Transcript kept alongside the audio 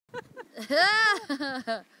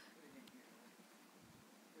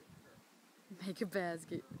Make a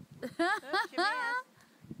basket.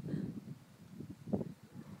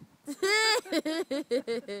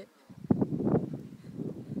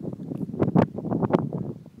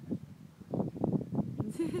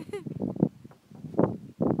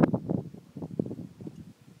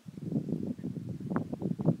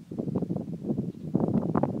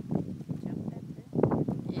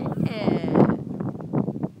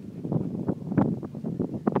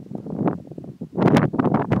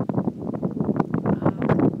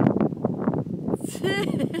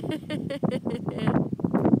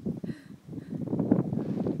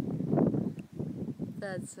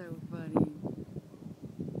 That's so funny.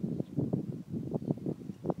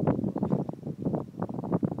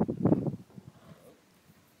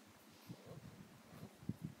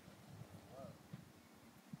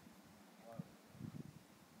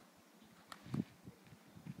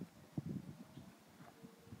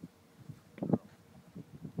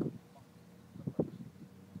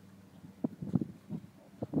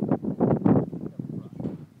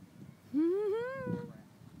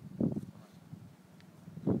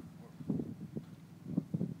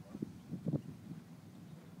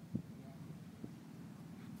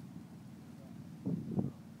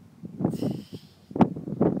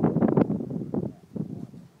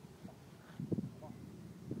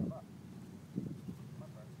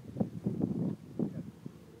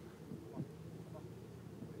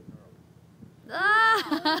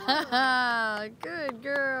 Ah, good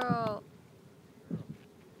girl.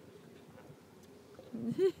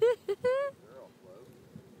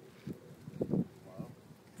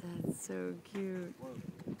 That's so cute.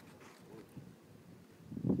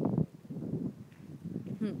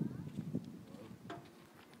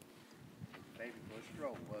 Baby for a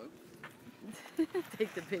stroll, whoa.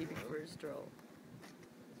 Take the baby for a stroll.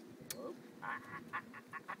 Whoa.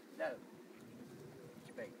 No. It's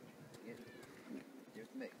your baby. Get it. Give it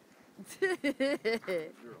to me.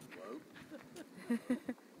 Girl, whoa. Girl,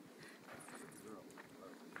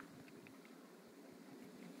 whoa.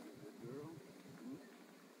 Good girl.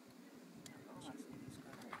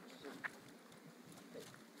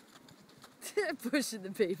 Pushing the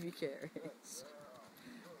baby carriage.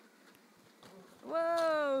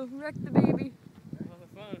 Whoa, wreck the baby. On the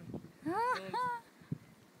phone.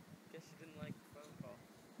 Guess she didn't like the phone call.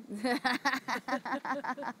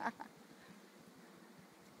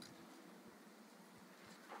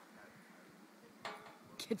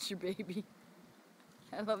 Get your baby.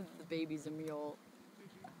 I love that the baby's a mule.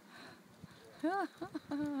 Good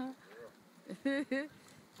girl.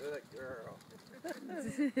 Good girl.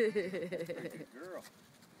 That's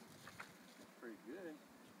pretty good.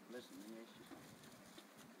 Listen, let me ask you something.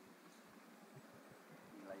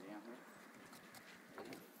 You lay down here. Lay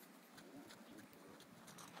down.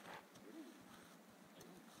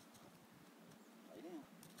 Lay down.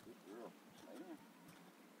 Good girl. Lay down.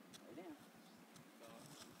 Lay down.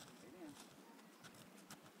 Lay down.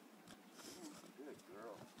 Good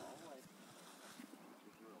girl. All the way.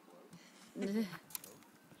 Good girl, boy.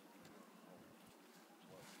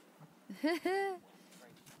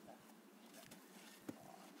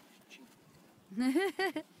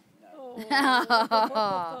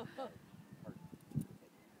 Oh.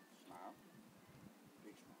 Smile.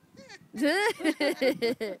 Big smile.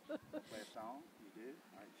 Play a song? You do?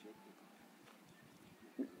 All right, shake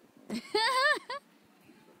it.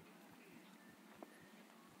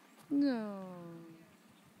 No.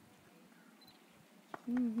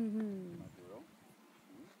 My girl.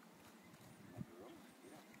 My girl.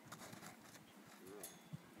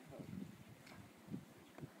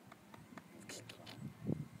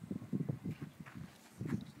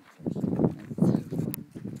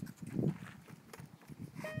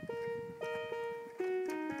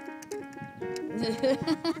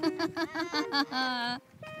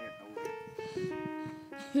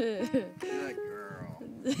 Yeah. Good girl.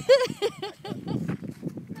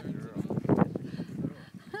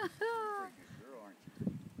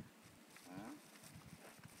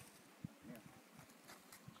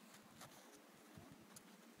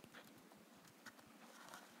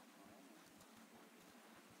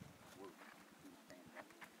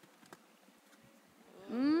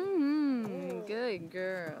 Good girl. Good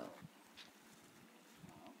girl.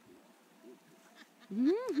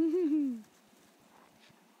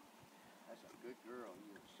 That's a good girl.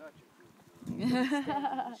 You're such a good girl.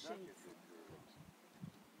 Such a good girl.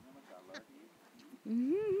 You know how much I love you?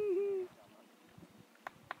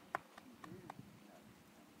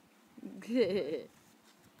 Good.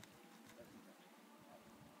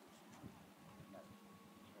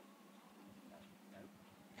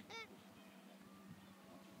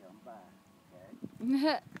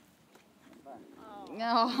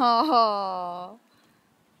 Oh.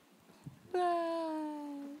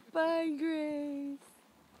 Bye. Bye, Grace.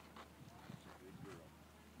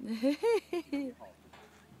 Back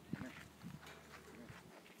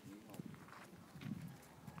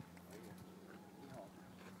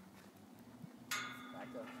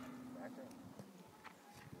up. Back up.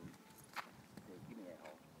 Good. Give me that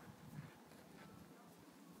hole.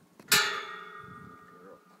 Good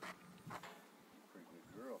girl. Pretty good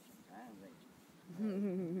girl sometimes, ain't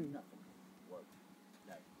you? Nothing.